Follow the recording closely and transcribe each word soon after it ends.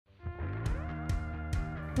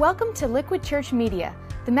Welcome to Liquid Church Media.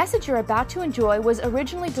 The message you're about to enjoy was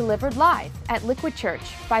originally delivered live at Liquid Church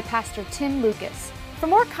by Pastor Tim Lucas. For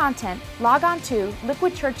more content, log on to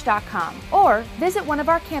liquidchurch.com or visit one of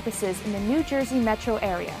our campuses in the New Jersey metro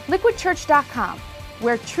area. liquidchurch.com,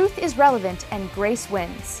 where truth is relevant and grace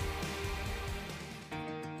wins.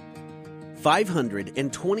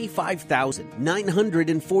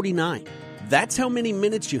 525,949. That's how many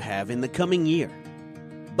minutes you have in the coming year.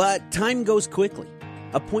 But time goes quickly.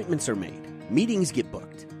 Appointments are made. Meetings get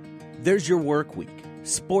booked. There's your work week,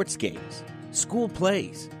 sports games, school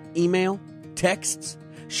plays, email, texts,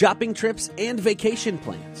 shopping trips, and vacation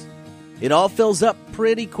plans. It all fills up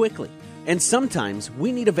pretty quickly, and sometimes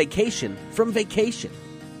we need a vacation from vacation.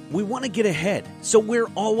 We want to get ahead, so we're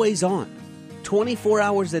always on, 24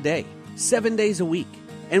 hours a day, 7 days a week,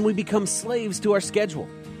 and we become slaves to our schedule.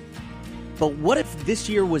 But what if this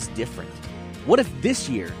year was different? What if this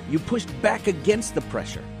year you pushed back against the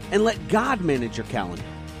pressure and let God manage your calendar?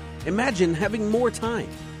 Imagine having more time,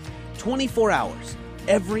 24 hours,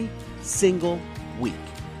 every single week.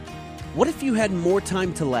 What if you had more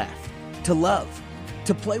time to laugh, to love,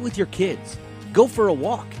 to play with your kids, go for a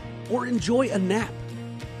walk, or enjoy a nap?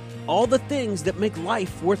 All the things that make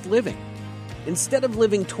life worth living. Instead of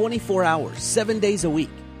living 24 hours, 7 days a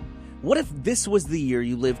week, what if this was the year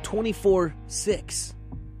you lived 24/6?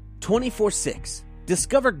 24/6.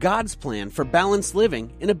 Discover God's plan for balanced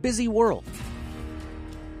living in a busy world.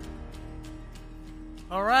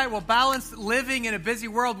 All right, well, balanced living in a busy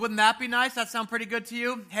world. Wouldn't that be nice? That sound pretty good to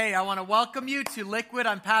you? Hey, I want to welcome you to Liquid.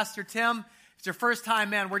 I'm Pastor Tim. If it's your first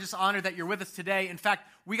time, man, we're just honored that you're with us today. In fact,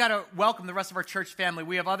 we got to welcome the rest of our church family.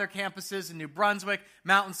 We have other campuses in New Brunswick,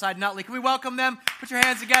 Mountainside, Nutley. Can we welcome them? Put your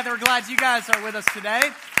hands together. We're glad you guys are with us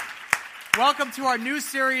today. Welcome to our new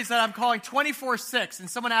series that I'm calling 24/6. And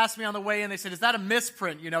someone asked me on the way in, they said, is that a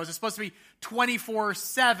misprint? Is it supposed to be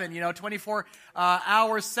 24/7, 24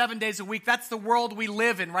 hours, 7 days a week? That's the world we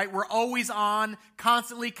live in, right? We're always on,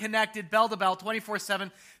 constantly connected, bell to bell,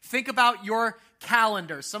 24/7. Think about your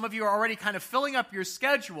calendar. Some of you are already kind of filling up your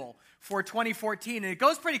schedule for 2014, and it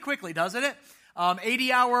goes pretty quickly, doesn't it?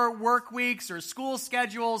 80-hour work weeks or school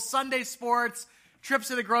schedules, Sunday sports, trips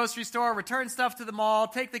to the grocery store, return stuff to the mall,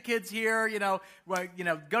 take the kids here, go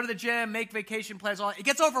to the gym, make vacation plans. It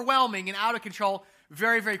gets overwhelming and out of control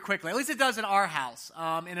very, very quickly. At least it does in our house.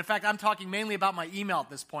 And in fact, I'm talking mainly about my email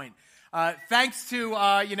at this point. Thanks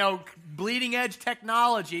to, bleeding edge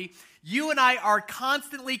technology, you and I are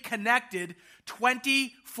constantly connected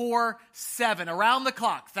 24/7, around the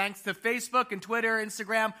clock. Thanks to Facebook and Twitter,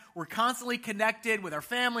 Instagram, we're constantly connected with our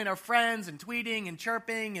family and our friends and tweeting and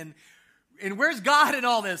chirping and where's God in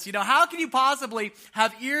all this? How can you possibly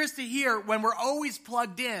have ears to hear when we're always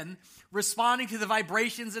plugged in, responding to the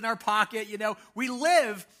vibrations in our pocket? We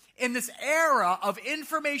live in this era of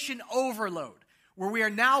information overload, where we are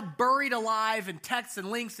now buried alive in texts and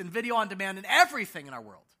links and video on demand, and everything in our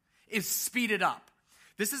world is speeded up.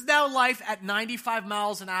 This is now life at 95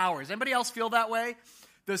 miles an hour. Does anybody else feel that way?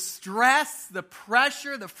 The stress, the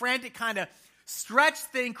pressure, the frantic kind of stretch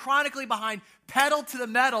thing chronically behind pedal to the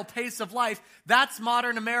metal pace of life, that's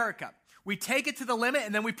modern America. We take it to the limit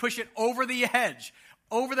and then we push it over the edge,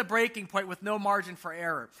 over the breaking point with no margin for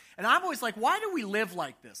error. And I'm always like, why do we live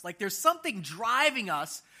like this? Like there's something driving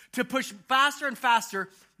us to push faster and faster,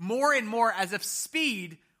 more and more, as if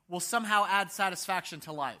speed will somehow add satisfaction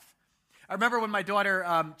to life. I remember when my daughter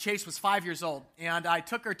Chase was 5 years old, and I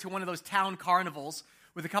took her to one of those town carnivals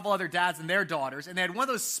with a couple other dads and their daughters, and they had one of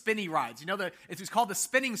those spinny rides. It's called the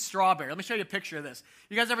spinning strawberry. Let me show you a picture of this.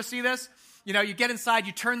 You guys ever see this? You get inside,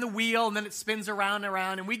 you turn the wheel, and then it spins around and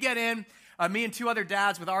around, and we get in, me and two other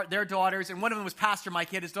dads with their daughters, and one of them was Pastor Mike.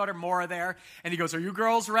 He had his daughter Maura there, and he goes, are you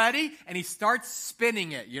girls ready? And he starts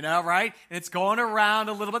spinning it, right? And it's going around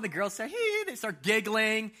a little bit, and the girls say, hey, they start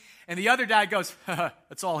giggling, and the other dad goes,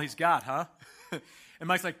 that's all he's got, huh? And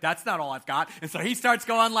Mike's like, that's not all I've got. And so he starts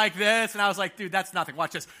going like this, and I was like, dude, that's nothing.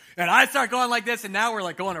 Watch this. And I start going like this, and now we're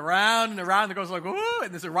like going around and around, and the girls are like, woo,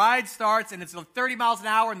 and this ride starts, and it's 30 miles an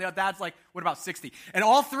hour, and the dad's like, what about 60? And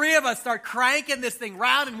all three of us start cranking this thing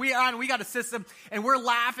round, and we got a system, and we're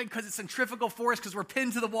laughing because it's centrifugal force, because we're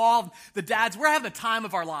pinned to the wall. The dads, we're having the time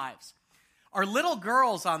of our lives. Our little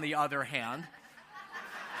girls, on the other hand,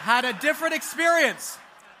 had a different experience.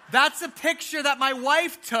 That's a picture that my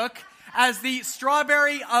wife took as the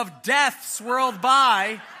strawberry of death swirled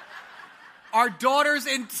by, our daughters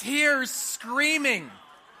in tears screaming.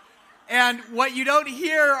 And what you don't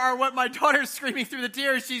hear are what my daughter's screaming through the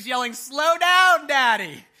tears. She's yelling, slow down,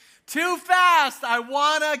 Daddy. Too fast. I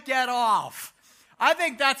want to get off. I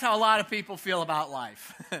think that's how a lot of people feel about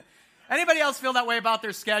life. Anybody else feel that way about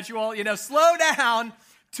their schedule? Slow down.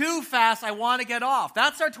 too fast, I want to get off.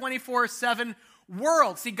 That's our 24/7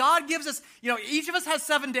 world. See, God gives us, each of us has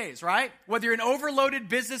 7 days, right? Whether you're an overloaded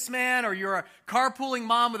businessman or you're a carpooling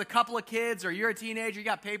mom with a couple of kids or you're a teenager, you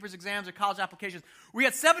got papers, exams, or college applications. We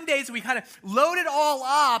got 7 days and we kind of load it all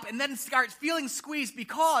up and then start feeling squeezed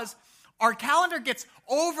because our calendar gets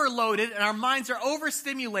overloaded and our minds are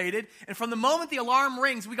overstimulated. And from the moment the alarm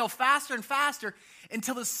rings, we go faster and faster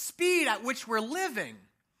until the speed at which we're living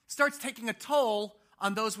starts taking a toll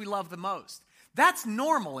on those we love the most. That's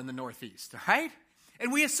normal in the Northeast, right?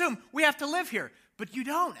 And we assume we have to live here, but you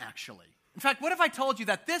don't actually. In fact, what if I told you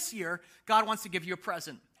that this year, God wants to give you a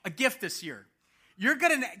present, a gift this year? You're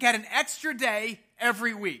going to get an extra day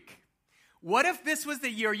every week. What if this was the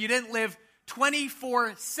year you didn't live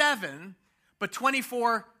 24/7, but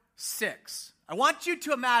 24/6? I want you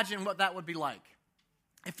to imagine what that would be like.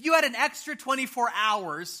 If you had an extra 24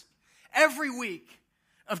 hours every week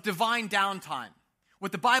of divine downtime,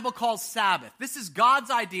 what the Bible calls Sabbath. This is God's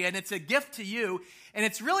idea, and it's a gift to you, and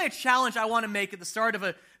it's really a challenge I want to make at the start of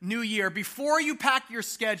a new year, before you pack your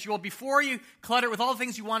schedule, before you clutter it with all the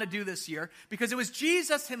things you want to do this year, because it was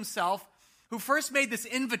Jesus himself who first made this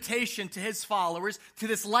invitation to his followers to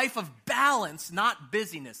this life of balance, not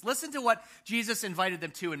busyness. Listen to what Jesus invited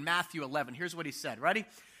them to in Matthew 11. Here's what he said. Ready?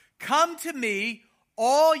 Come to me,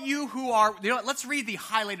 all you who are, let's read the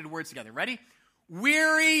highlighted words together. Ready?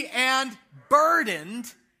 Weary and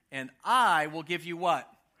burdened, and I will give you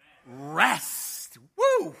what? Rest.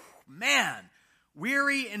 Woo, man.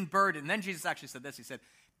 Weary and burdened. And then Jesus actually said this. He said,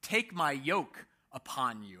 take my yoke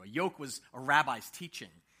upon you. A yoke was a rabbi's teaching.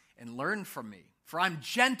 And learn from me. For I'm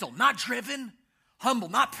gentle, not driven, humble,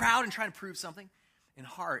 not proud and trying to prove something, in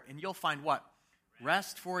heart. And you'll find what?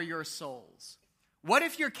 Rest for your souls. What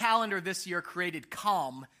if your calendar this year created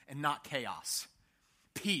calm and not chaos?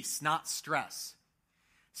 Peace, not stress.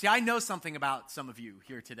 See, I know something about some of you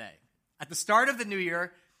here today. At the start of the new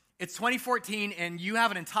year, it's 2014, and you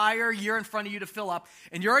have an entire year in front of you to fill up,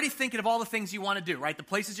 and you're already thinking of all the things you want to do, right? The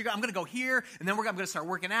places you're going. I'm going to go here, and then I'm going to start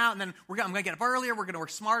working out, and then I'm going to get up earlier, we're going to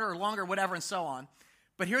work smarter or longer, whatever, and so on.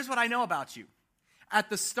 But here's what I know about you. At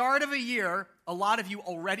the start of a year, a lot of you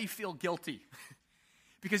already feel guilty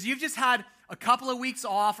because you've just had a couple of weeks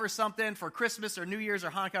off or something for Christmas or New Year's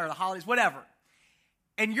or Hanukkah or the holidays, whatever.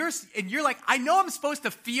 And you're like, I know I'm supposed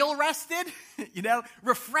to feel rested,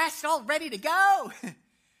 refreshed, all ready to go.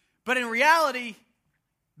 But in reality,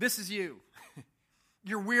 this is you.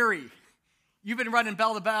 You're weary. You've been running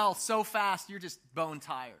bell to bell so fast, you're just bone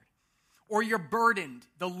tired. Or you're burdened,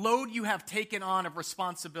 the load you have taken on of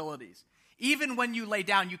responsibilities. Even when you lay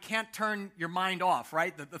down, you can't turn your mind off,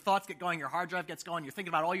 right? The thoughts get going, your hard drive gets going, you're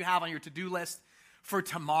thinking about all you have on your to-do list for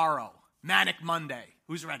tomorrow. Manic Monday.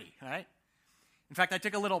 Who's ready, all right? In fact, I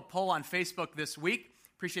took a little poll on Facebook this week.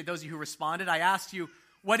 Appreciate those of you who responded. I asked you,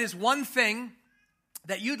 what is one thing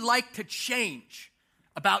that you'd like to change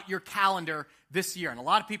about your calendar this year? And a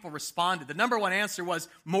lot of people responded. The number one answer was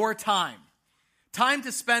more time. Time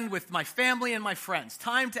to spend with my family and my friends.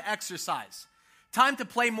 Time to exercise. Time to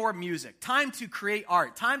play more music. Time to create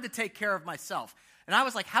art. Time to take care of myself. And I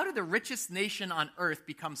was like, how did the richest nation on earth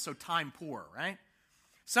become so time poor, right?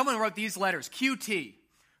 Someone wrote these letters. QT.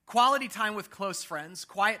 Quality time with close friends.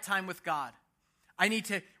 Quiet time with God. I need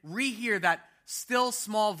to rehear that still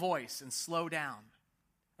small voice and slow down.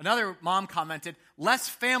 Another mom commented, less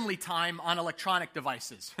family time on electronic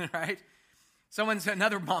devices, right?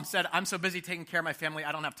 Another mom said, I'm so busy taking care of my family,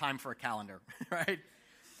 I don't have time for a calendar, right?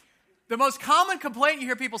 The most common complaint you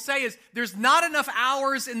hear people say is, there's not enough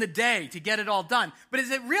hours in the day to get it all done. But is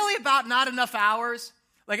it really about not enough hours?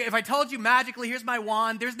 Like if I told you magically, here's my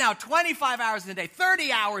wand, there's now 25 hours in a day,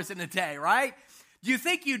 30 hours in a day, right? Do you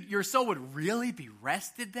think your soul would really be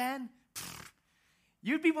rested then?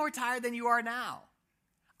 You'd be more tired than you are now.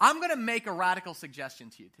 I'm going to make a radical suggestion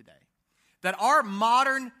to you today that our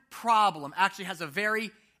modern problem actually has a very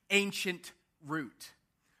ancient root.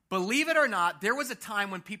 Believe it or not, there was a time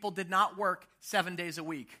when people did not work 7 days a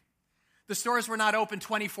week. The stores were not open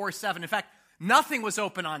 24/7. In fact, nothing was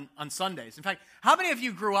open on Sundays. In fact, how many of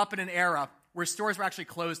you grew up in an era where stores were actually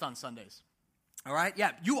closed on Sundays? All right? Yeah,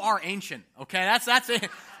 you are ancient, okay? That's it.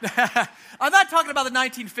 I'm not talking about the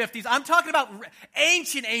 1950s. I'm talking about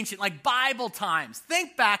ancient, like Bible times.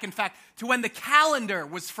 Think back, in fact, to when the calendar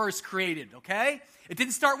was first created, okay? It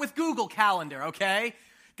didn't start with Google Calendar, okay?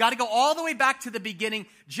 Got to go all the way back to the beginning.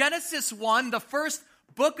 Genesis 1, the first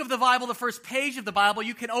book of the Bible, the first page of the Bible.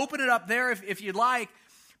 You can open it up there if you'd like.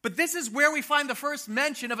 But this is where we find the first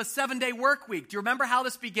mention of a 7-day work week. Do you remember how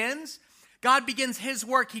this begins? God begins his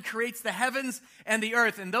work. He creates the heavens and the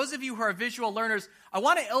earth. And those of you who are visual learners, I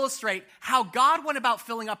want to illustrate how God went about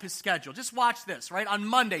filling up his schedule. Just watch this, right? On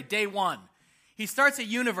Monday, day 1, he starts a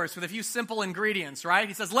universe with a few simple ingredients, right?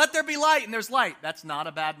 He says, let there be light, and there's light. That's not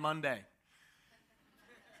a bad Monday.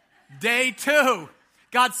 Day 2,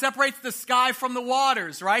 God separates the sky from the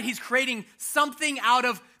waters, right? He's creating something out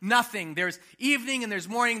of nothing. There's evening and there's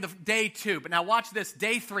morning, day 2. But now watch this,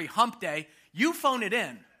 day 3, hump day. You phone it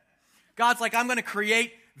in. God's like, I'm going to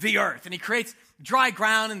create the earth. And he creates dry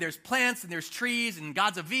ground, and there's plants, and there's trees, and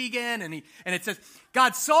God's a vegan. And it says,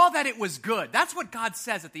 God saw that it was good. That's what God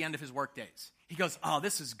says at the end of his work days. He goes, oh,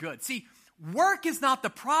 this is good. See, work is not the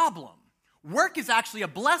problem. Work is actually a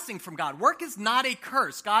blessing from God. Work is not a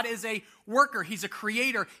curse. God is a worker. He's a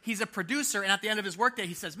creator. He's a producer. And at the end of his workday,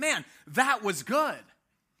 he says, man, that was good.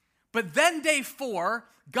 But then day 4,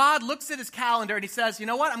 God looks at his calendar and he says, you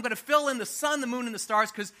know what? I'm going to fill in the sun, the moon, and the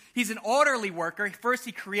stars because he's an orderly worker. First,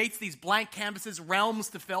 he creates these blank canvases, realms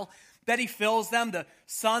to fill. Then he fills them, the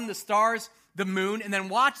sun, the stars, the moon. And then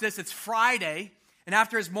watch this. It's Friday. And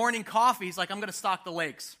after his morning coffee, he's like, I'm going to stock the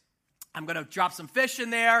lakes. I'm going to drop some fish in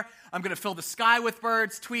there. I'm going to fill the sky with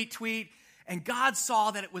birds, tweet, tweet. And God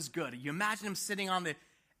saw that it was good. You imagine him sitting on the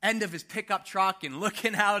end of his pickup truck and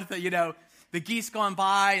looking out at the geese going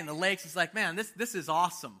by and the lakes. He's like, man, this is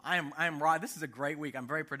awesome. I am raw. This is a great week. I'm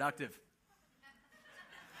very productive.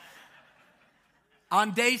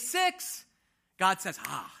 On day 6, God says,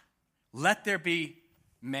 let there be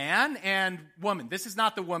man and woman. This is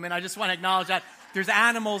not the woman. I just want to acknowledge that there's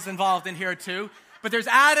animals involved in here too. But there's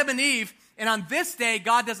Adam and Eve, and on this day,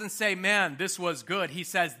 God doesn't say, man, this was good. He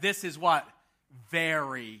says, this is what?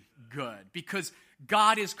 Very good. Because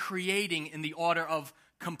God is creating in the order of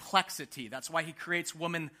complexity. That's why he creates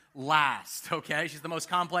woman last, okay? She's the most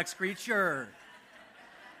complex creature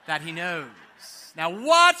that he knows. Now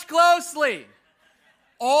watch closely.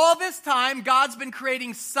 All this time, God's been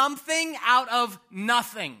creating something out of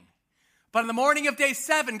nothing. But on the morning of day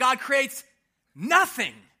 7, God creates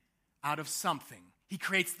nothing out of something. He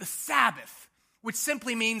creates the Sabbath, which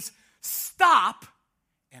simply means stop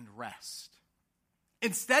and rest.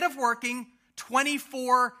 Instead of working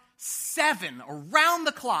 24/7 around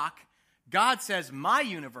the clock, God says, my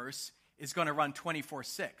universe is going to run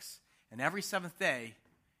 24/6. And every 7th day,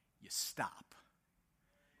 you stop.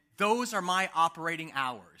 Those are my operating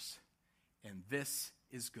hours, and this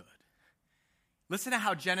is good. Listen to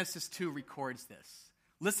how Genesis 2 records this.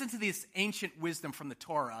 Listen to this ancient wisdom from the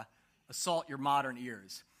Torah. Assault your modern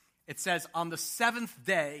ears. It says, on the 7th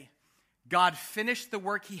day, God finished the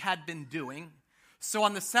work he had been doing. So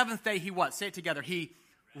on the 7th day, he what? Say it together. He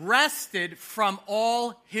rested from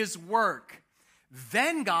all his work.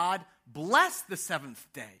 Then God blessed the 7th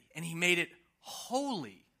day, and he made it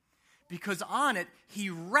holy, because on it, he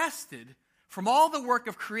rested from all the work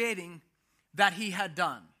of creating that he had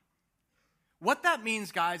done. What that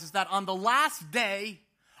means, guys, is that on the last day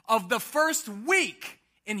of the first week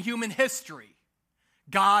in human history,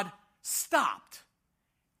 God stopped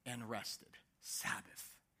and rested.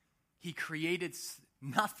 Sabbath. He created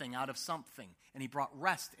nothing out of something, and he brought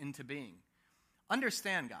rest into being.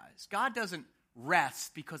 Understand, guys, God doesn't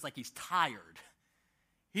rest because he's tired.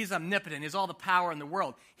 He's omnipotent. He has all the power in the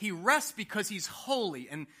world. He rests because he's holy,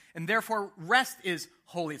 and therefore rest is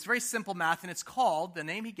holy. It's very simple math, and it's called, the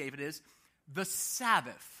name he gave it is, the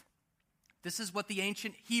Sabbath. This is what the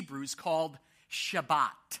ancient Hebrews called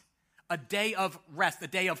Shabbat, a day of rest, a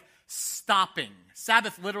day of stopping.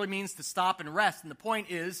 Sabbath literally means to stop and rest, and the point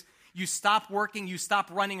is you stop working, you stop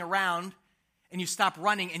running around, and you stop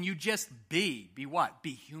running, and you just be. Be what?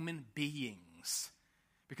 Be human beings.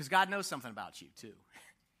 Because God knows something about you too.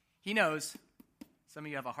 He knows some of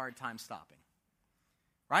you have a hard time stopping.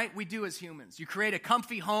 Right? We do as humans. You create a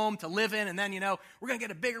comfy home to live in, and then, we're going to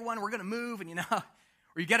get a bigger one, we're going to move, and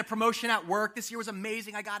or you get a promotion at work. This year was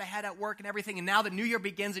amazing. I got ahead at work and everything. And now the new year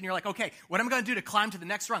begins and you're like, okay, what am I going to do to climb to the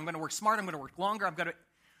next rung? I'm going to work smarter. I'm going to work longer.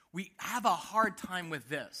 We have a hard time with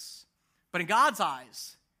this. But in God's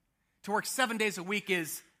eyes, to work 7 days a week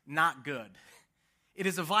is not good. It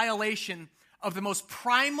is a violation of the most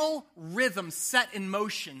primal rhythm set in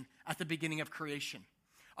motion at the beginning of creation.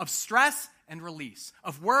 Of stress and release.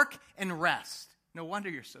 Of work and rest. No wonder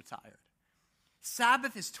you're so tired.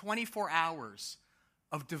 Sabbath is 24 hours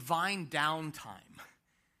of divine downtime.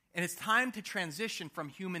 And it's time to transition from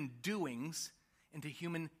human doings into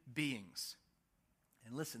human beings.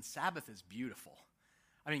 And listen, Sabbath is beautiful.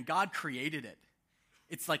 God created it.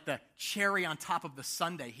 It's like the cherry on top of the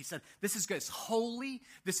sundae. He said, this is good. It's holy.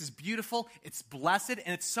 This is beautiful. It's blessed. And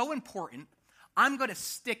it's so important. I'm going to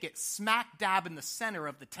stick it smack dab in the center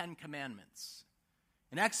of the 10 Commandments.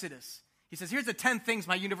 In Exodus, He says, here's the 10 things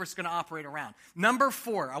my universe is going to operate around. Number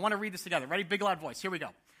 4, I want to read this together. Ready? Big, loud voice. Here we go.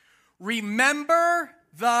 Remember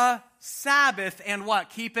the Sabbath and what?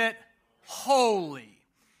 Keep it holy.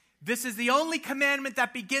 This is the only commandment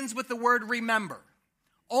that begins with the word remember.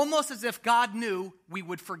 Almost as if God knew we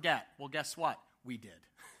would forget. Well, guess what? We did.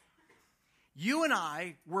 You and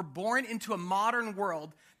I were born into a modern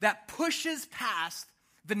world that pushes past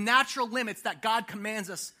the natural limits that God commands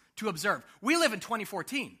us to observe. We live in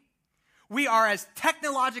 2014. We are as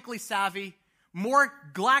technologically savvy, more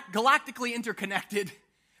galactically interconnected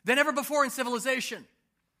than ever before in civilization,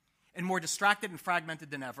 and more distracted and fragmented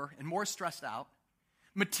than ever, and more stressed out,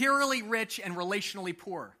 materially rich and relationally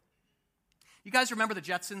poor. You guys remember the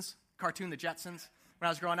Jetsons, cartoon The Jetsons, when I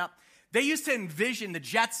was growing up? They used to envision the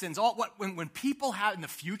Jetsons, when people have, in the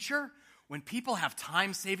future, when people have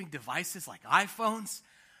time-saving devices like iPhones,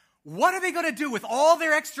 what are they going to do with all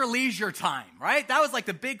their extra leisure time, right? That was like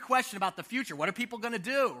the big question about the future. What are people going to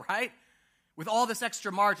do, right, with all this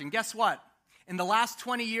extra margin? Guess what? In the last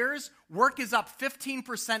 20 years, work is up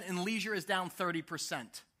 15% and leisure is down 30%.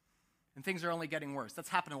 And things are only getting worse. That's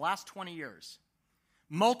happened in the last 20 years.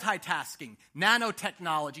 Multitasking,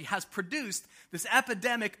 nanotechnology has produced this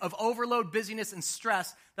epidemic of overload, busyness, and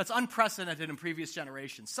stress that's unprecedented in previous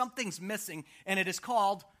generations. Something's missing, and it is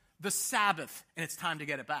called the Sabbath, and it's time to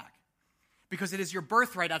get it back. Because it is your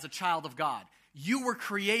birthright as a child of God. You were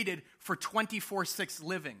created for 24/6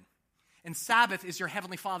 living. And Sabbath is your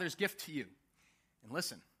Heavenly Father's gift to you. And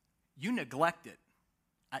listen, you neglect it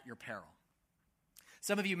at your peril.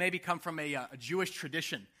 Some of you maybe come from a Jewish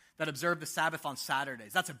tradition that observed the Sabbath on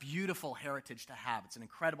Saturdays. That's a beautiful heritage to have. It's an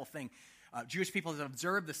incredible thing. Jewish people have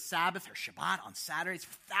observed the Sabbath or Shabbat on Saturdays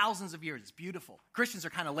for thousands of years. It's beautiful. Christians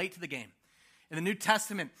are kind of late to the game. In the New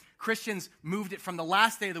Testament, Christians moved it from the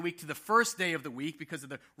last day of the week to the first day of the week because of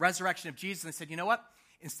the resurrection of Jesus. And they said, you know what?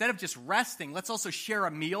 Instead of just resting, let's also share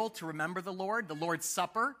a meal to remember the Lord's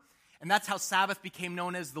Supper. And that's how Sabbath became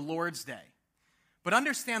known as the Lord's Day. But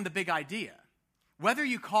understand the big idea. Whether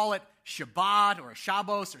you call it Shabbat or a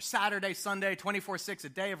Shabbos or Saturday, Sunday, 24/6, a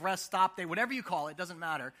day of rest, stop day, whatever you call it, doesn't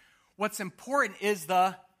matter. What's important is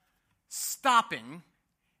the stopping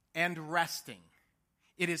and resting.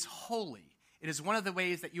 It is holy. It is one of the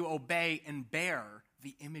ways that you obey and bear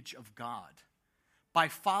the image of God by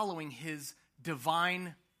following his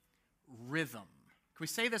divine rhythm. Can we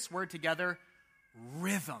say this word together?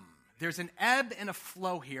 Rhythm. There's an ebb and a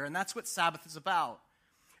flow here, and that's what Sabbath is about.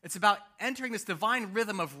 It's about entering this divine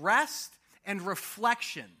rhythm of rest and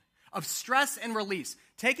reflection, of stress and release,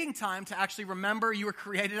 taking time to actually remember you were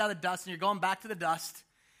created out of dust and you're going back to the dust,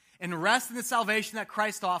 and rest in the salvation that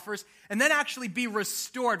Christ offers, and then actually be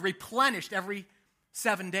restored, replenished every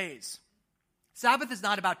 7 days. Sabbath is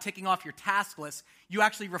not about ticking off your task list. You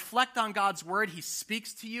actually reflect on God's word. He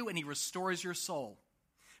speaks to you, and he restores your soul.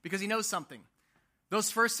 Because he knows something.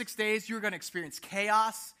 Those first 6 days, you're going to experience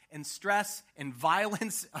chaos and stress and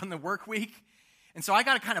violence on the work week. And so I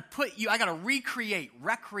got to kind of I got to recreate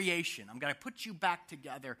recreation. I'm going to put you back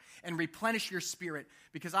together and replenish your spirit,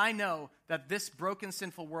 because I know that this broken,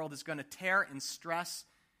 sinful world is going to tear and stress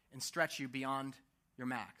and stretch you beyond your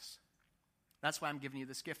max. That's why I'm giving you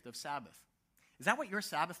this gift of Sabbath. Is that what your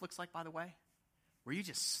Sabbath looks like, by the way? Where you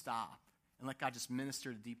just stop and let God just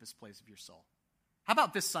minister to the deepest place of your soul. How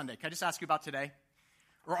about this Sunday? Can I just ask you about today?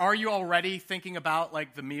 Or are you already thinking about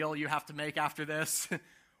like the meal you have to make after this?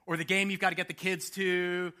 Or the game you've got to get the kids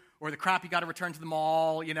to? Or the crap you got to return to the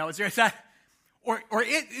mall? You know, is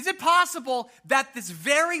it possible that this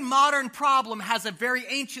very modern problem has a very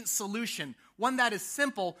ancient solution? One that is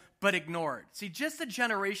simple but ignored. See, just a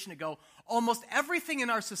generation ago, almost everything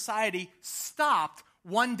in our society stopped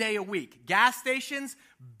 1 day a week. Gas stations,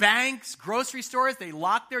 banks, grocery stores, they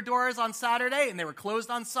locked their doors on Saturday and they were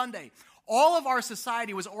closed on Sunday. All of our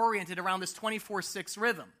society was oriented around this 24/6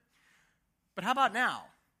 rhythm. But how about now?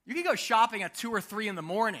 You can go shopping at 2 or 3 in the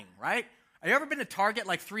morning, right? Have you ever been to Target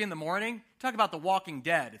like 3 in the morning? Talk about The Walking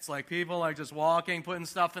Dead. It's like people like just walking, putting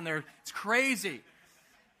stuff in there. It's crazy.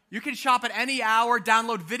 You can shop at any hour,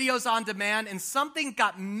 download videos on demand, and something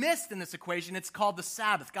got missed in this equation. It's called the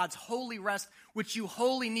Sabbath, God's holy rest, which you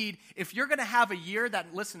wholly need if you're going to have a year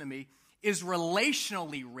that, listen to me, is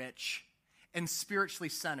relationally rich and spiritually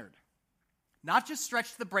centered. Not just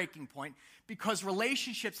stretched to the breaking point, because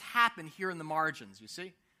relationships happen here in the margins, you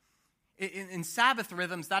see? In Sabbath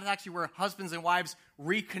rhythms, that's actually where husbands and wives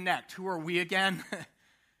reconnect. Who are we again?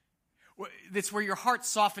 It's where your heart's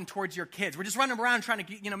softened towards your kids. We're just running around trying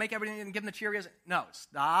to, make everything and give them the Cheerios. No,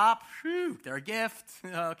 stop. Whew, they're a gift.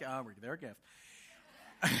 Okay, they're a gift.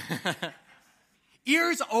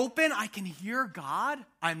 Ears open, I can hear God.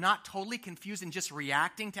 I'm not totally confused and just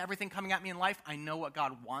reacting to everything coming at me in life. I know what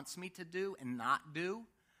God wants me to do and not do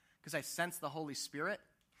because I sense the Holy Spirit.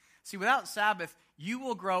 See, without Sabbath, you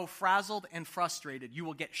will grow frazzled and frustrated. You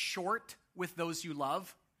will get short with those you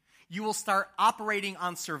love. You will start operating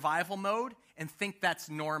on survival mode and think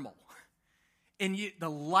that's normal. And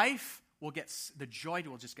the joy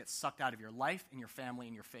will just get sucked out of your life and your family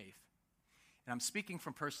and your faith. And I'm speaking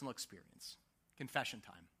from personal experience. Confession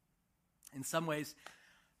time. In some ways,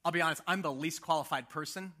 I'll be honest, I'm the least qualified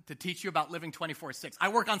person to teach you about living 24/6. I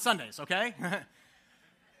work on Sundays, okay?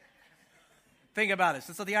 Think about it.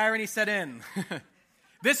 Just let the irony set in.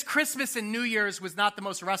 This Christmas and New Year's was not the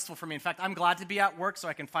most restful for me. In fact, I'm glad to be at work so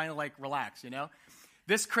I can finally relax,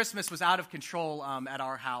 This Christmas was out of control at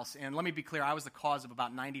our house. And let me be clear, I was the cause of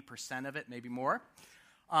about 90% of it, maybe more.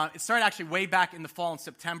 It started actually way back in the fall in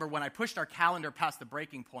September when I pushed our calendar past the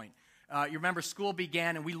breaking point. You remember school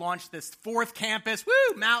began and we launched this 4th campus,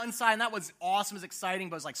 mountainside, and that was awesome, it was exciting,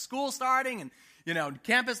 but it was like school starting and,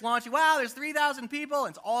 campus launching, wow, there's 3,000 people,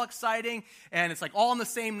 and it's all exciting, and it's like all on the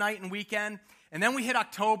same night and weekend. And then we hit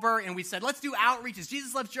October and we said, let's do outreaches.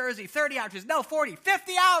 Jesus Loves Jersey, 30 outreaches, no, 40,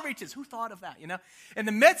 50 outreaches. Who thought of that, In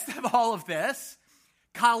the midst of all of this,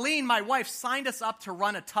 Colleen, my wife, signed us up to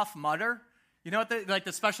run a Tough Mudder.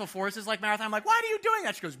 The special forces marathon. I'm like, why are you doing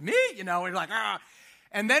that? She goes, me? And we're like, ah.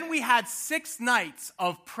 And then we had 6 nights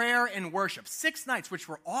of prayer and worship. 6 nights, which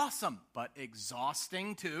were awesome, but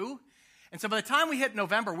exhausting too. And so by the time we hit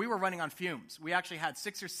November, we were running on fumes. We actually had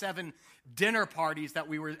 6 or 7 dinner parties that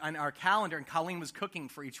we were on our calendar, and Colleen was cooking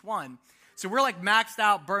for each one. So we're maxed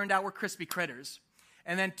out, burned out, we're crispy critters.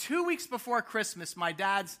 And then 2 weeks before Christmas, my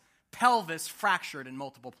dad's pelvis fractured in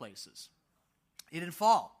multiple places. It didn't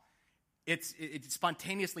fall. It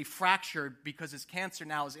spontaneously fractured because his cancer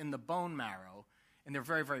now is in the bone marrow, and they're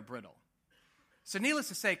very, very brittle. So needless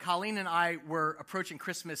to say, Colleen and I were approaching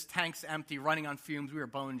Christmas, tanks empty, running on fumes. We were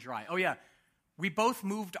bone dry. Oh, yeah, we both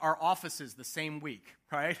moved our offices the same week,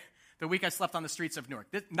 right? The week I slept on the streets of Newark.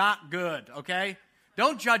 Not good, okay?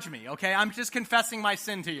 Don't judge me, okay? I'm just confessing my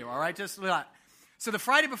sin to you, all right? So the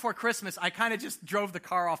Friday before Christmas, I kind of just drove the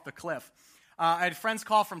car off the cliff. I had friends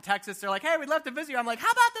call from Texas. They're like, hey, we'd love to visit you. I'm like,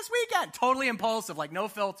 how about this weekend? Totally impulsive, no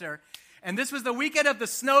filter. And this was the weekend of the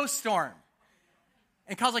snowstorm.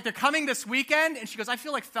 And Kyle's like, they're coming this weekend? And she goes, I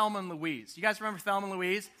feel like Thelma and Louise. You guys remember Thelma and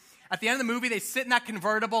Louise? At the end of the movie, they sit in that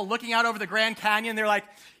convertible looking out over the Grand Canyon. They're like,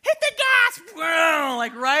 hit the gas!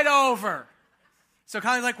 Right over. So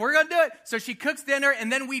Kylie's like, we're going to do it. So she cooks dinner,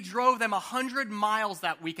 and then we drove them 100 miles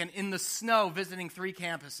that weekend in the snow visiting 3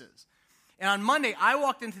 campuses. And on Monday, I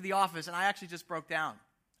walked into the office, and I actually just broke down.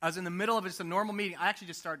 I was in the middle of just a normal meeting. I actually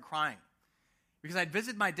just started crying. Because I'd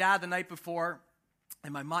visited my dad the night before,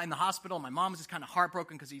 and my mom in the hospital. My mom was just kind of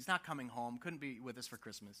heartbroken because he's not coming home, couldn't be with us for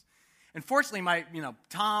Christmas. And fortunately, my,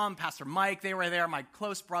 Tom, Pastor Mike, they were there, my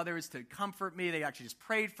close brothers, to comfort me. They actually just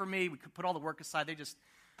prayed for me. We could put all the work aside. They just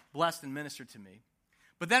blessed and ministered to me.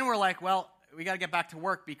 But then we're like, well, we got to get back to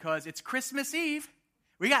work because it's Christmas Eve.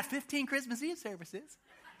 We got 15 Christmas Eve services.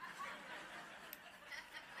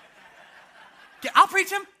 I'll preach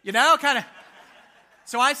them, kind of.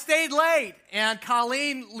 So I stayed late, and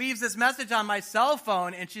Colleen leaves this message on my cell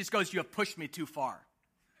phone, and she just goes, you have pushed me too far.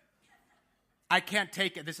 I can't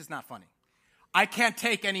take it. This is not funny. I can't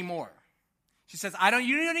take any more. She says,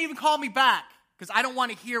 you don't even call me back, because I don't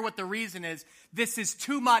want to hear what the reason is. This is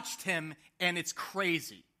too much, Tim, and it's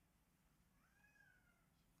crazy.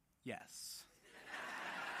 Yes.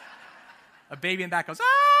 A baby in the back goes,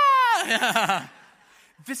 ah!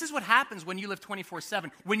 This is what happens when you live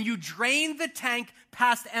 24/7. When you drain the tank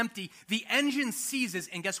past empty, the engine seizes,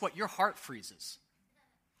 and guess what? Your heart freezes.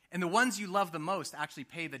 And the ones you love the most actually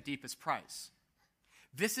pay the deepest price.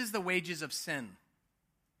 This is the wages of sin,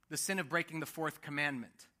 the sin of breaking the 4th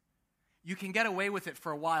commandment. You can get away with it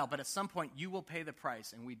for a while, but at some point you will pay the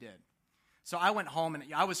price, and we did. So I went home, and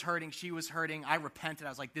I was hurting, she was hurting. I repented. I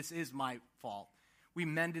was like, this is my fault. We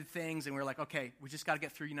mended things, and we were like, okay, we just got to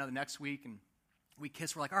get through, the next week, and we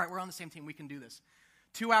kissed. We're like, all right, we're on the same team. We can do this.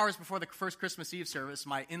 2 hours before the first Christmas Eve service,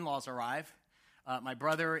 my in-laws arrive, my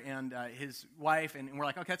brother and his wife, and we're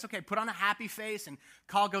like, okay, it's okay. Put on a happy face. And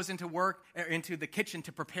Carl goes into the kitchen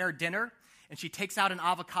to prepare dinner, and she takes out an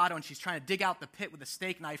avocado, and she's trying to dig out the pit with a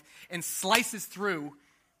steak knife and slices through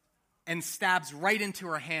and stabs right into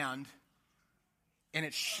her hand, and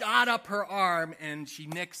it shot up her arm, and she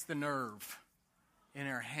nicks the nerve in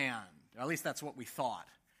her hand. Or at least that's what we thought.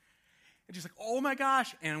 And she's like, oh my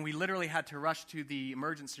gosh. And we literally had to rush to the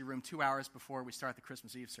emergency room 2 hours before we start the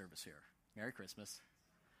Christmas Eve service here. Merry Christmas.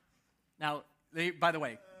 Now, by the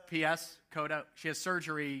way, P.S., Coda, she has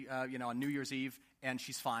surgery, on New Year's Eve, and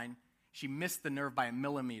she's fine. She missed the nerve by a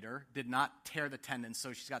millimeter, did not tear the tendon,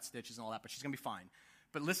 so she's got stitches and all that, but she's going to be fine.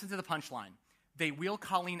 But listen to the punchline. They wheel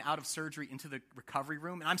Colleen out of surgery into the recovery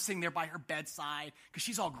room, and I'm sitting there by her bedside because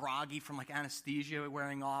she's all groggy from like anesthesia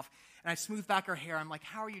wearing off. And I smooth back her hair. I'm like,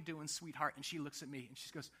 how are you doing, sweetheart? And she looks at me, and she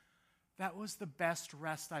goes, that was the best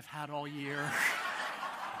rest I've had all year.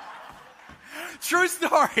 True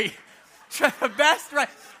story. The best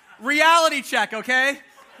rest. Reality check, okay?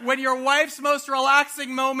 When your wife's most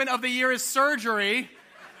relaxing moment of the year is surgery,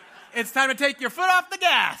 it's time to take your foot off the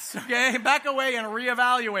gas, okay? Back away and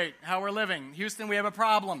reevaluate how we're living. Houston, we have a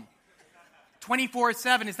problem.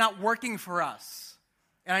 24/7 is not working for us.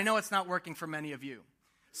 And I know it's not working for many of you.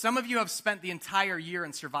 Some of you have spent the entire year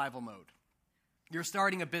in survival mode. You're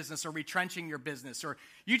starting a business or retrenching your business, or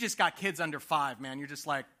you just got kids under 5, man. You're just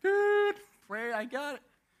like, dude, pray I got it.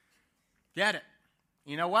 Get it.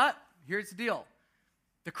 You know what? Here's the deal.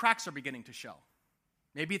 The cracks are beginning to show.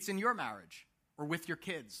 Maybe it's in your marriage or with your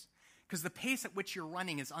kids, because the pace at which you're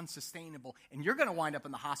running is unsustainable, and you're going to wind up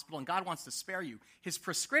in the hospital, and God wants to spare you. His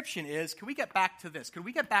prescription is, can we get back to this? Could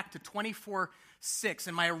we get back to 24/6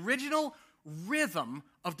 and my original rhythm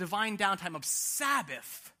of divine downtime, of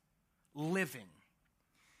Sabbath living?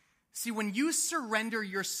 See, when you surrender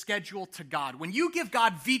your schedule to God, when you give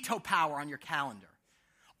God veto power on your calendar,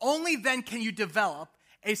 only then can you develop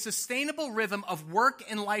a sustainable rhythm of work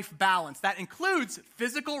and life balance that includes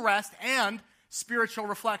physical rest and spiritual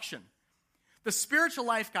reflection. The spiritual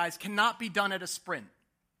life, guys, cannot be done at a sprint.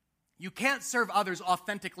 You can't serve others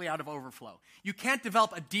authentically out of overflow. You can't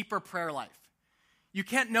develop a deeper prayer life. You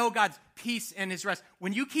can't know God's peace and his rest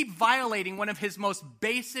when you keep violating one of his most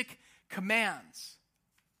basic commands.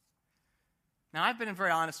 Now, I've been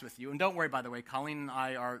very honest with you, and don't worry, by the way, Colleen and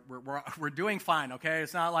I we're doing fine, okay?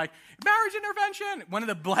 It's not like marriage intervention. One of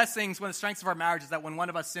the blessings, one of the strengths of our marriage is that when one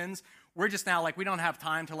of us sins, we're just now like, we don't have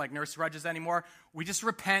time to like nurse grudges anymore. We just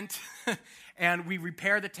repent, and we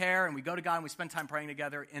repair the tear, and we go to God, and we spend time praying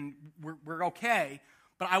together, and we're okay.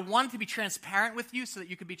 But I wanted to be transparent with you so that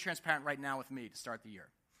you could be transparent right now with me to start the year.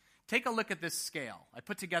 Take a look at this scale. I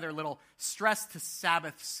put together a little stress to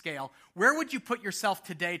Sabbath scale. Where would you put yourself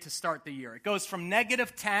today to start the year? It goes from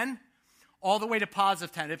 -10 all the way to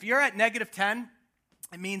 +10. If you're at -10,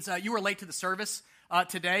 it means you were late to the service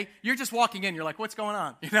today. You're just walking in. You're like, what's going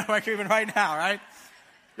on? You know, like even right now, right?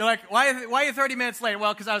 You're like, why are you 30 minutes late?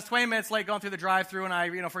 Well, because I was 20 minutes late going through the drive-thru and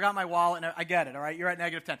I forgot my wallet, and I get it, all right? You're at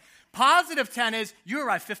 -10. +10 is you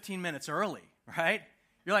arrived 15 minutes early, right?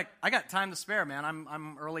 You're like, I got time to spare, man.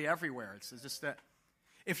 I'm early everywhere. It's just that.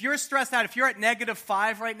 If you're stressed out, if you're at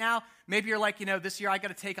 -5 right now, maybe you're like, this year I got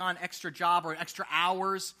to take on extra job or extra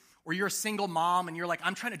hours, or you're a single mom and you're like,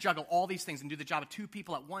 I'm trying to juggle all these things and do the job of 2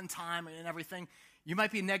 people at one time and everything. You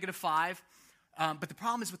might be a -5. But the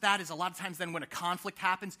problem is with that is a lot of times then when a conflict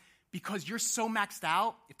happens, because you're so maxed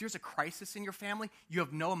out, if there's a crisis in your family, you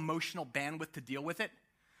have no emotional bandwidth to deal with it.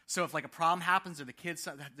 So if like a problem happens or the kids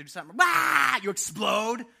do something, you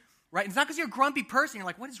explode, right? And it's not because you're a grumpy person. You're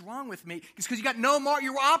like, what is wrong with me? It's because you got no more.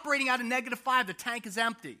 You're operating out of -5. The tank is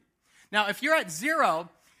empty. Now, if you're at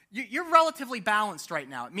 0, you're relatively balanced right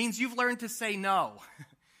now. It means you've learned to say no.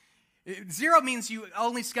 0 means you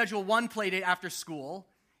only schedule one play date after school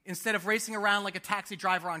instead of racing around like a taxi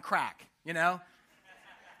driver on crack,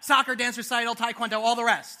 Soccer, dance recital, taekwondo, all the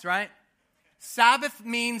rest, right? Sabbath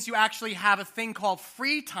means you actually have a thing called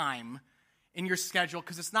free time in your schedule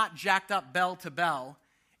because it's not jacked up bell to bell,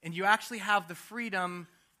 and you actually have the freedom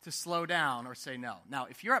to slow down or say no. Now,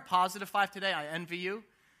 if you're at +5 today, I envy you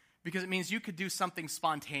because it means you could do something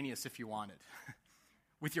spontaneous if you wanted.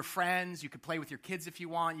 With your friends, you could play with your kids if you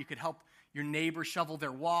want, you could help your neighbor shovel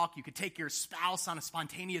their walk, you could take your spouse on a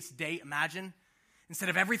spontaneous date, imagine, instead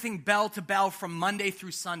of everything bell to bell from Monday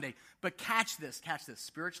through Sunday. But catch this,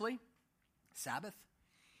 spiritually, Sabbath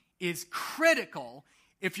is critical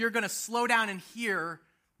if you're going to slow down and hear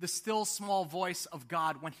the still small voice of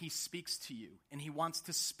God when he speaks to you, and he wants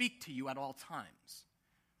to speak to you at all times.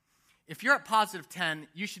 If you're at +10,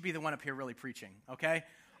 you should be the one up here really preaching, okay?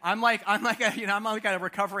 I'm like a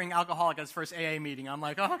recovering alcoholic at his first AA meeting. I'm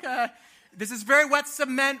like, okay, this is very wet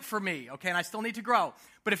cement for me, okay, and I still need to grow.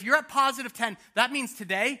 But if you're at +10, that means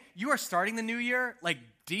today you are starting the new year like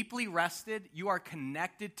deeply rested. You are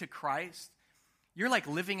connected to Christ. You're like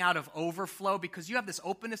living out of overflow because you have this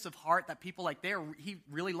openness of heart that people like he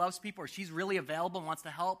really loves people or she's really available and wants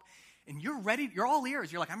to help. And you're ready, you're all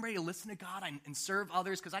ears. You're like, I'm ready to listen to God and serve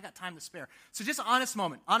others because I got time to spare. So just honest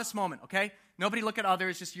moment, okay? Nobody look at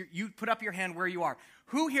others, just you put up your hand where you are.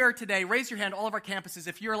 Who here today, raise your hand, all of our campuses,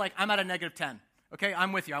 if you're like, I'm at a -10, okay?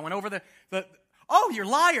 I'm with you. I went over Oh, you're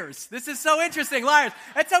liars. This is so interesting, liars.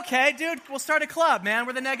 It's okay, dude. We'll start a club, man.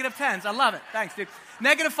 We're the negative 10s. I love it. Thanks, dude.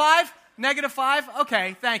 Negative 5? Negative 5?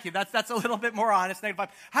 Okay, thank you. That's a little bit more honest. Negative 5.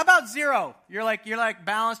 How about 0? You're like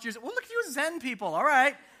balanced. Well, look at you Zen people. All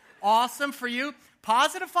right. Awesome for you.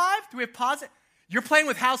 Positive 5? Do we have positive? You're playing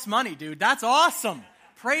with house money, dude. That's awesome.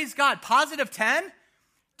 Praise God. Positive 10?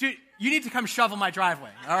 Dude, you need to come shovel my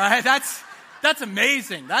driveway. All right. That's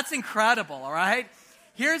amazing. That's incredible. All right.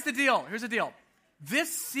 Here's the deal.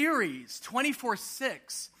 This series,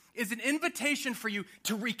 24/6, is an invitation for you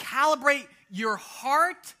to recalibrate your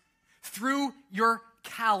heart through your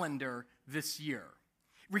calendar this year.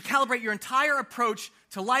 Recalibrate your entire approach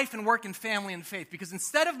to life and work and family and faith. Because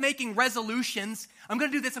instead of making resolutions, I'm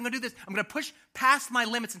going to do this, I'm going to push past my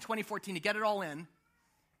limits in 2014 to get it all in,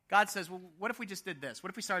 God says, well, what if we just did this?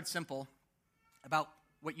 What if we started simple about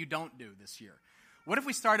what you don't do this year? What if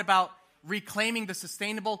we start about reclaiming the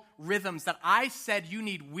sustainable rhythms that I said you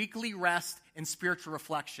need weekly rest and spiritual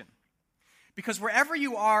reflection? Because wherever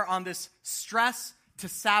you are on this stress to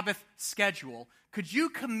Sabbath schedule, could you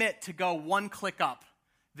commit to go one click up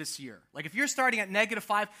this year? Like if you're starting at negative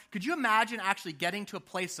 5, could you imagine actually getting to a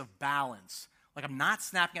place of balance? Like I'm not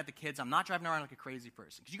snapping at the kids, I'm not driving around like a crazy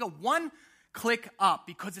person. Could you go one click up?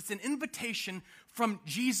 Because it's an invitation from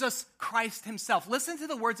Jesus Christ himself. Listen to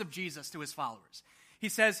the words of Jesus to his followers. He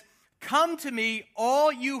says, come to me,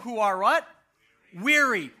 all you who are what?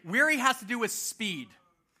 Weary. Weary has to do with speed.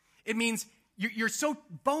 It means you're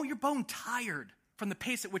bone tired from the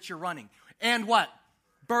pace at which you're running. And what?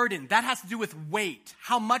 Burden. That has to do with weight.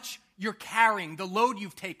 How much you're carrying, the load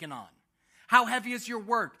you've taken on. How heavy is your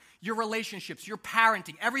work, your relationships, your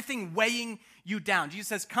parenting, everything weighing you down. Jesus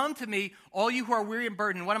says, come to me, all you who are weary and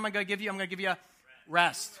burdened. What am I going to give you? I'm going to give you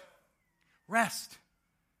rest. Rest.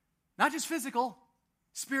 Not just physical,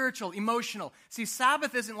 spiritual, emotional. See,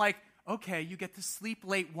 Sabbath isn't like, okay, you get to sleep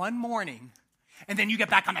late one morning, and then you get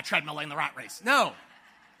back on the treadmill in the rat race. No.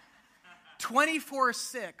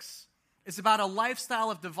 24/6 is about a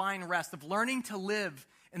lifestyle of divine rest, of learning to live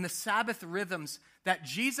in the Sabbath rhythms that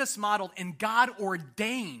Jesus modeled and God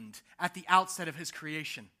ordained at the outset of his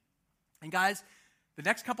creation. And guys, the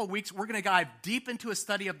next couple of weeks, we're going to dive deep into a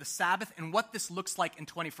study of the Sabbath and what this looks like in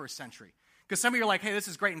 21st century. Because some of you are like, hey, this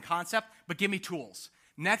is great in concept, but give me tools.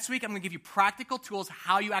 Next week, I'm going to give you practical tools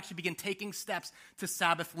how you actually begin taking steps to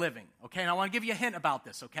Sabbath living, okay? And I want to give you a hint about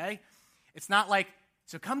this, okay? It's not like,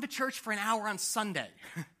 so come to church for an hour on Sunday.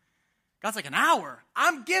 God's like, an hour?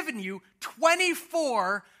 I'm giving you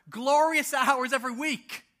 24 glorious hours every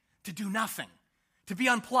week to do nothing, to be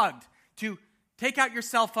unplugged, to take out your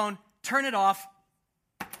cell phone, turn it off,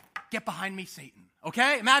 get behind me, Satan,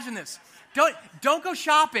 okay? Imagine this. Don't go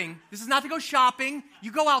shopping. This is not to go shopping.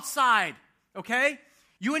 You go outside, okay?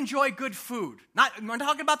 You enjoy good food. I'm not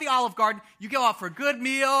talking about the Olive Garden. You go out for a good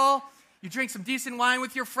meal. You drink some decent wine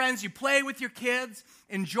with your friends. You play with your kids.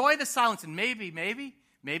 Enjoy the silence. And maybe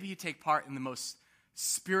you take part in the most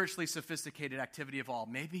spiritually sophisticated activity of all.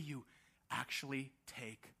 Maybe you actually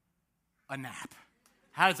take a nap.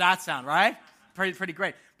 How does that sound, right? Pretty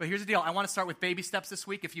great. But here's the deal. I want to start with baby steps this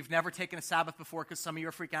week. If you've never taken a Sabbath before, because some of you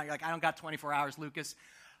are freaking out. You're like, I don't got 24 hours, Lucas.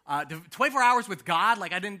 24 hours with God,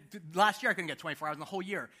 like last year I couldn't get 24 hours in the whole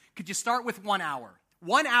year. Could you start with 1 hour?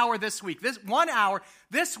 1 hour this week. This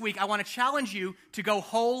week, I want to challenge you to go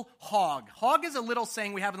whole hog. Hog is a little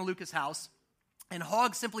saying we have in the Lucas house, and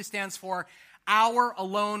hog simply stands for hour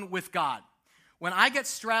alone with God. When I get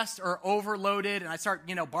stressed or overloaded and I start,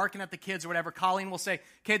 barking at the kids or whatever, Colleen will say,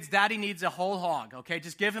 kids, Daddy needs a whole hog, okay?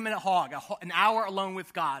 Just give him a hog, an hour alone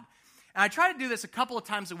with God. And I try to do this a couple of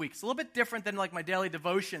times a week. It's a little bit different than like my daily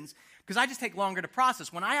devotions because I just take longer to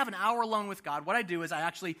process. When I have an hour alone with God, what I do is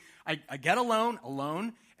I get alone,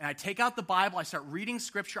 and I take out the Bible. I start reading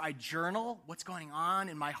Scripture. I journal what's going on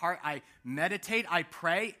in my heart. I meditate. I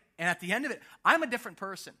pray. And at the end of it, I'm a different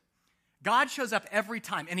person. God shows up every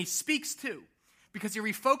time, and he speaks too because he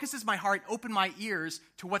refocuses my heart, open my ears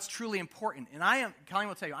to what's truly important. And Colleen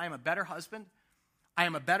will tell you, I am a better husband. I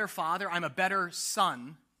am a better father. I'm a better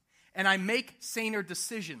son. And I make saner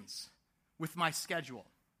decisions with my schedule.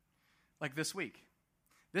 Like this week.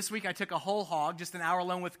 This week I took a whole hog, just an hour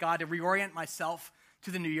alone with God to reorient myself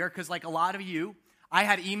to the new year. Because like a lot of you, I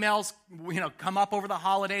had emails, come up over the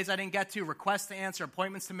holidays I didn't get to, requests to answer,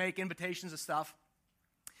 appointments to make, invitations and stuff.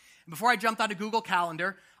 And before I jumped on a Google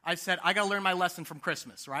Calendar, I said, I got to learn my lesson from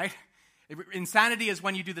Christmas, right? Insanity is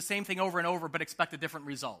when you do the same thing over and over but expect a different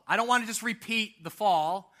result. I don't want to just repeat the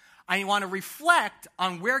fall. I want to reflect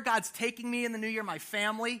on where God's taking me in the new year, my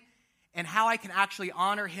family, and how I can actually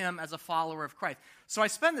honor him as a follower of Christ. So I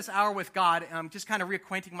spend this hour with God, and I'm just kind of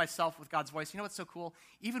reacquainting myself with God's voice. You know what's so cool?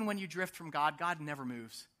 Even when you drift from God, God never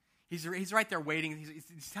moves. He's right there waiting.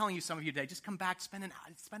 He's telling you, some of you today, just come back, spend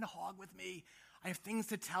a hog with me. I have things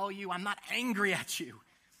to tell you. I'm not angry at you.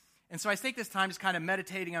 And so I take this time just kind of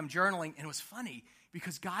meditating. I'm journaling, and it was funny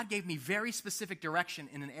because God gave me very specific direction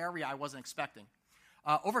in an area I wasn't expecting.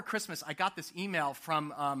 Over Christmas, I got this email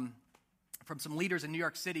from some leaders in New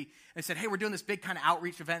York City. They said, hey, we're doing this big kind of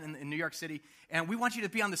outreach event in New York City, and we want you to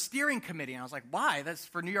be on the steering committee. And I was like, why? That's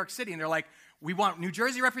for New York City. And they're like, we want New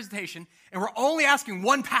Jersey representation, and we're only asking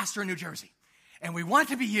one pastor in New Jersey. And we want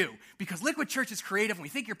to be you, because Liquid Church is creative, and we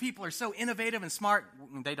think your people are so innovative and smart.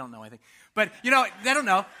 They don't know, I think. But, they don't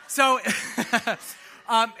know. So, and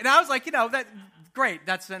I was like, that great,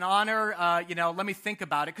 that's an honor, let me think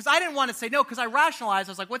about it. Because I didn't want to say no, because I rationalized.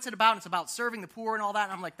 I was like, what's it about? And it's about serving the poor and all that.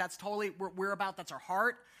 And I'm like, that's totally, we're about, that's our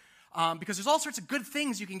heart. Because there's all sorts of good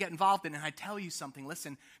things you can get involved in. And I tell you something,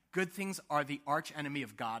 listen, good things are the arch enemy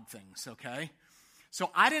of God things, okay? So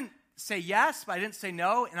I didn't say yes, but I didn't say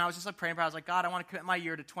no. And I was just like praying, but I was like, God, I want to commit my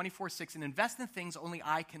year to 24/6 and invest in things only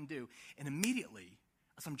I can do. And immediately,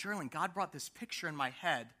 as I'm journaling, God brought this picture in my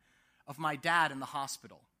head of my dad in the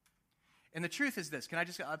hospital. And the truth is this. Can I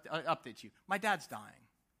just update you? My dad's dying,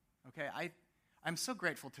 okay? I'm so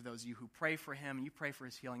grateful to those of you who pray for him and you pray for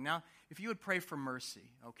his healing. Now, if you would pray for mercy,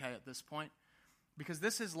 okay, at this point, because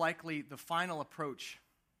this is likely the final approach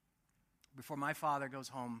before my father goes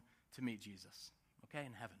home to meet Jesus, okay,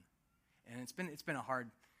 in heaven. And it's been a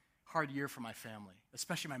hard year for my family,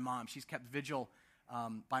 especially my mom. She's kept vigil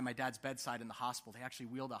by my dad's bedside in the hospital. They actually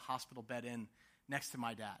wheeled a hospital bed in next to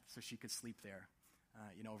my dad so she could sleep there.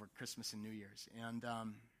 Over Christmas and New Year's. And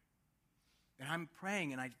I'm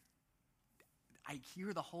praying, and I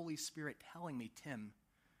hear the Holy Spirit telling me, Tim,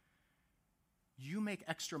 you make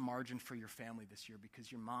extra margin for your family this year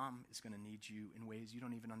because your mom is going to need you in ways you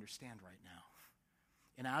don't even understand right now.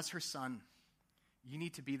 And as her son, you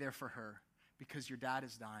need to be there for her because your dad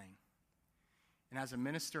is dying. And as a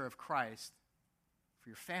minister of Christ, for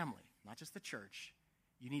your family, not just the church,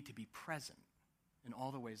 you need to be present in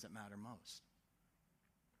all the ways that matter most.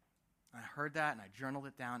 I heard that, and I journaled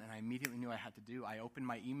it down, and I immediately knew I had to do. I opened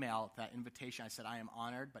my email, that invitation. I said, I am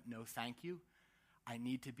honored, but no thank you. I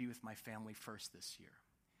need to be with my family first this year.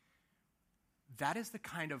 That is the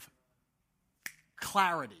kind of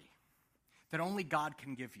clarity that only God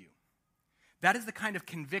can give you. That is the kind of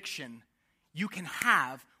conviction you can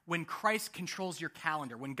have when Christ controls your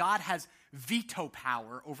calendar, when God has veto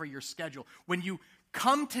power over your schedule, when you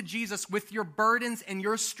come to Jesus with your burdens and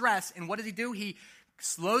your stress, and what does he do? He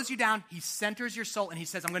slows you down, he centers your soul, and he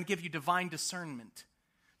says, I'm going to give you divine discernment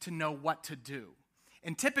to know what to do.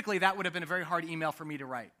 And typically, that would have been a very hard email for me to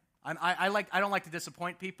write. I don't like to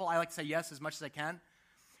disappoint people. I like to say yes as much as I can.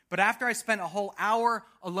 But after I spent a whole hour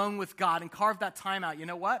alone with God and carved that time out, you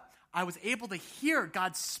know what? I was able to hear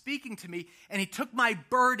God speaking to me, and he took my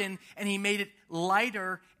burden and he made it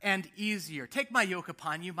lighter and easier. Take my yoke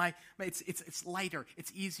upon you. It's lighter.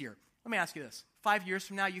 It's easier. Let me ask you this. 5 years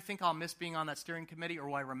from now, you think I'll miss being on that steering committee, or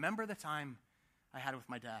will I remember the time I had with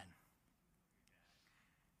my dad?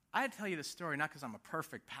 I had to tell you this story not because I'm a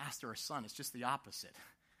perfect pastor or son. It's just the opposite.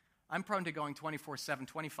 I'm prone to going 24/7,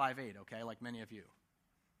 25/8, okay, like many of you.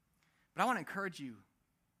 But I want to encourage you,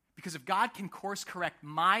 because if God can course correct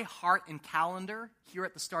my heart and calendar here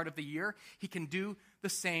at the start of the year, he can do the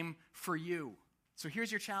same for you. So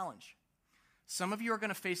here's your challenge. Some of you are going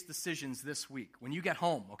to face decisions this week when you get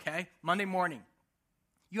home, okay? Monday morning.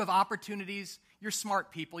 You have opportunities. You're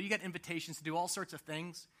smart people. You get invitations to do all sorts of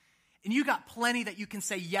things. And you got plenty that you can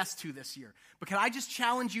say yes to this year. But can I just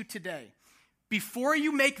challenge you today? Before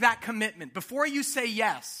you make that commitment, before you say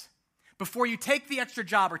yes, before you take the extra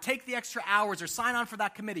job or take the extra hours or sign on for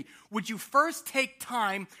that committee, would you first take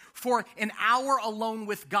time for an hour alone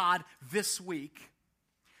with God this week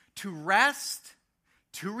to rest,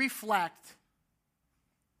 to reflect,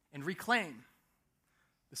 and reclaim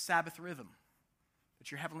the Sabbath rhythm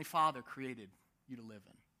that your Heavenly Father created you to live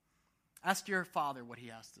in? Ask your Father what he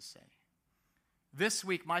has to say. This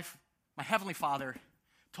week, my Heavenly Father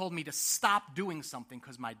told me to stop doing something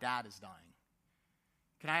because my dad is dying.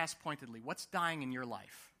 Can I ask pointedly, what's dying in your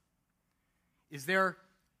life? Is there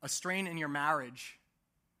a strain in your marriage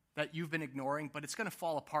that you've been ignoring, but it's going to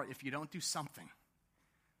fall apart if you don't do something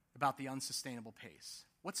about the unsustainable pace?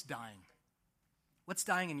 What's dying? What's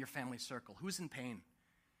dying in your family circle? Who's in pain?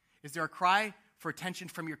 Is there a cry for attention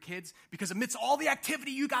from your kids? Because amidst all the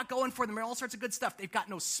activity you got going for them and all sorts of good stuff, they've got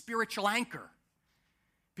no spiritual anchor.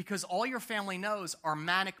 Because all your family knows are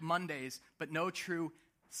manic Mondays, but no true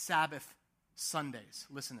Sabbath Sundays.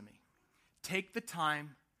 Listen to me. Take the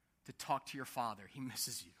time to talk to your Father. He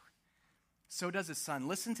misses you. So does his Son.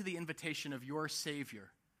 Listen to the invitation of your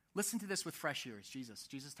Savior. Listen to this with fresh ears.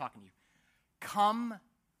 Jesus talking to you. Come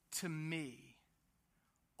to me,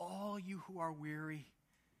 all you who are weary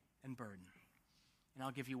and burdened, and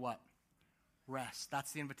I'll give you what? Rest.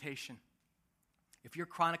 That's the invitation. If you're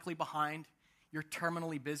chronically behind, you're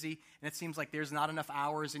terminally busy, and it seems like there's not enough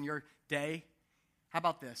hours in your day, how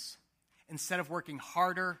about this? Instead of working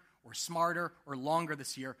harder or smarter or longer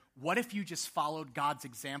this year, what if you just followed God's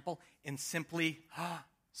example and simply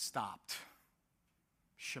stopped?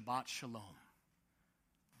 Shabbat shalom.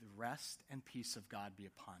 The rest and peace of God be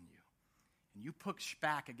upon you. And you push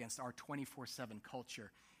back against our 24/7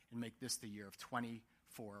 culture and make this the year of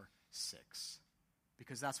 24/6.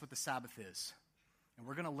 Because that's what the Sabbath is. And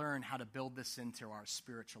we're going to learn how to build this into our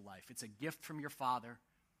spiritual life. It's a gift from your Father.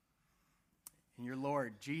 And your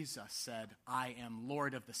Lord, Jesus, said, I am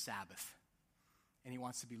Lord of the Sabbath. And he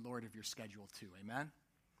wants to be Lord of your schedule too. Amen?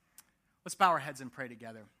 Let's bow our heads and pray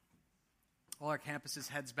together. All our campuses,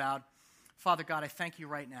 heads bowed. Father God, I thank you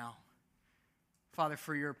right now. Father,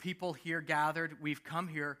 for your people here gathered. We've come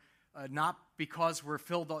here not because we're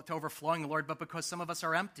filled to overflowing, Lord, but because some of us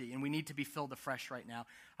are empty and we need to be filled afresh right now.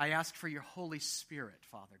 I ask for your Holy Spirit,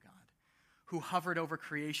 Father God, who hovered over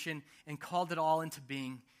creation and called it all into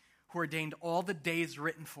being, who ordained all the days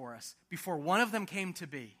written for us before one of them came to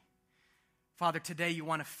be. Father, today you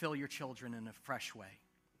want to fill your children in a fresh way.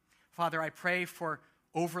 Father, I pray for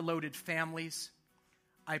overloaded families.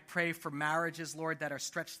 I pray for marriages, Lord, that are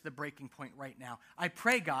stretched to the breaking point right now. I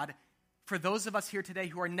pray, God, for those of us here today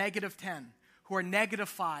who are -10, who are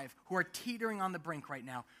 -5, who are teetering on the brink right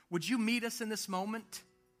now, would you meet us in this moment?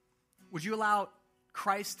 Would you allow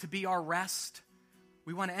Christ to be our rest?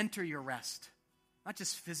 We want to enter your rest, not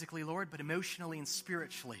just physically, Lord, but emotionally and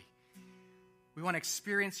spiritually. We want to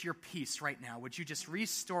experience your peace right now. Would you just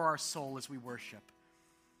restore our soul as we worship?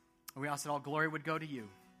 And we ask that all glory would go to you.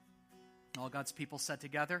 All God's people said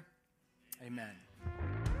together, amen.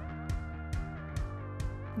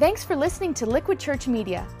 Thanks for listening to Liquid Church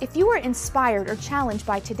Media. If you were inspired or challenged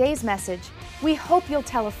by today's message, we hope you'll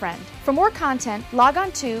tell a friend. For more content, log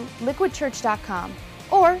on to liquidchurch.com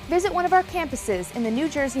or visit one of our campuses in the New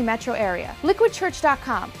Jersey metro area.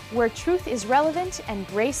 liquidchurch.com, where truth is relevant and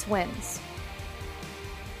grace wins.